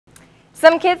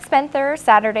Some kids spent their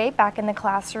Saturday back in the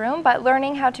classroom, but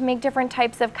learning how to make different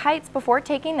types of kites before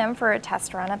taking them for a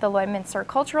test run at the Lloydminster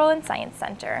Cultural and Science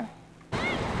Centre.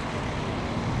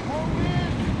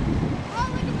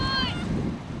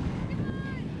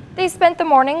 They spent the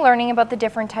morning learning about the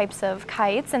different types of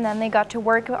kites, and then they got to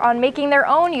work on making their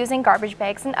own using garbage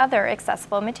bags and other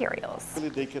accessible materials.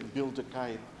 They can build a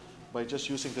kite by just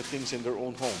using the things in their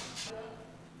own home.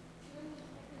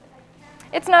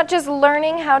 It's not just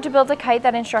learning how to build a kite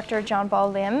that instructor John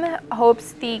Ball Lim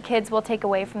hopes the kids will take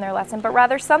away from their lesson, but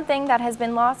rather something that has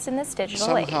been lost in this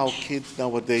digital age. Somehow kids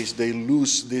nowadays, they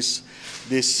lose this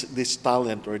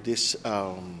talent or this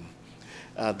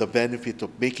the benefit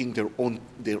of making their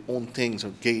own things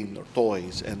or game or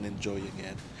toys and enjoying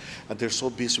it. And they're so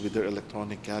busy with their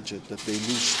electronic gadget that they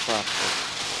lose track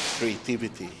of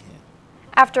creativity.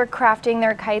 After crafting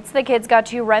their kites, the kids got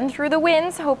to run through the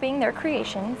winds, hoping their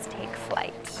creations take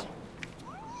flight.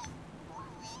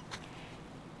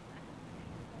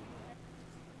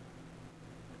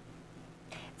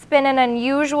 It's been an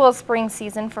unusual spring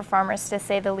season for farmers, to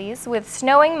say the least, with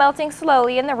snowing melting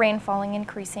slowly and the rain falling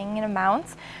increasing in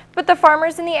amounts. But the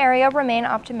farmers in the area remain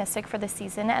optimistic for the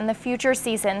season and the future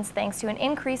seasons thanks to an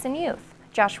increase in youth.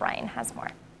 Josh Ryan has more.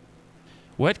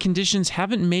 Wet conditions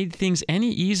haven't made things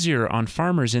any easier on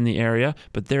farmers in the area,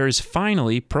 but there is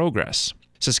finally progress.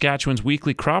 Saskatchewan's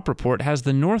weekly crop report has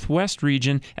the Northwest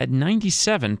region at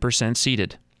 97%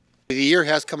 seeded. The year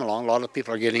has come along. A lot of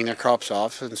people are getting their crops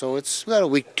off, and so it's about a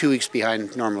week, 2 weeks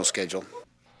behind normal schedule.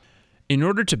 In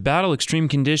order to battle extreme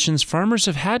conditions, farmers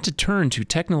have had to turn to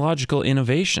technological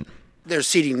innovation. Their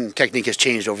seeding technique has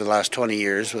changed over the last 20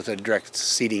 years with a direct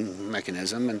seeding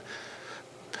mechanism, and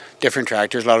different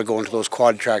tractors. A lot of go into those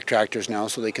quad track tractors now,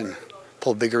 so they can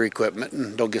pull bigger equipment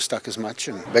and don't get stuck as much.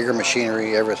 And bigger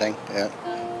machinery, everything, yeah.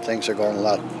 Things are going a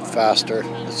lot faster,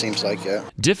 it seems like, yeah.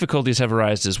 Difficulties have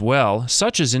arisen as well,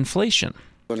 such as inflation.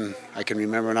 When I can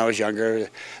remember when I was younger,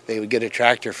 they would get a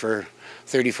tractor for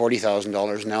 $30,000,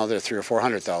 $40,000. Now they're $300,000 or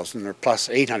 $400,000, or plus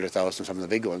 $800,000, some of the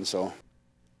big ones. So.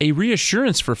 A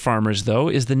reassurance for farmers, though,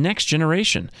 is the next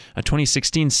generation. A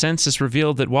 2016 census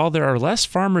revealed that while there are less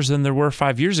farmers than there were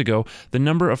 5 years ago, the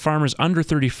number of farmers under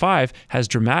 35 has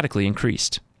dramatically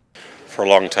increased. For a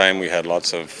long time, we had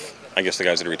lots of, I guess, the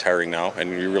guys that are retiring now,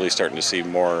 and you're really starting to see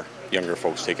more younger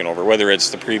folks taking over, whether it's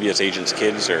the previous agents'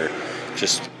 kids or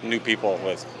just new people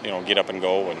with, get up and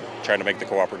go and trying to make the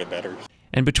cooperative better.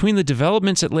 And between the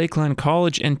developments at Lakeland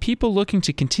College and people looking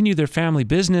to continue their family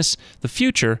business, the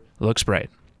future looks bright.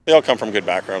 They all come from good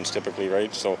backgrounds typically,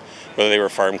 right? So whether they were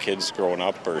farm kids growing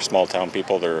up or small town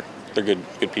people, they're good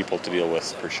people to deal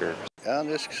with for sure. Yeah,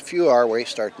 there's a few our way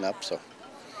starting up, so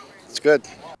it's good.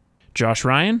 Josh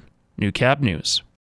Ryan, Newcap News.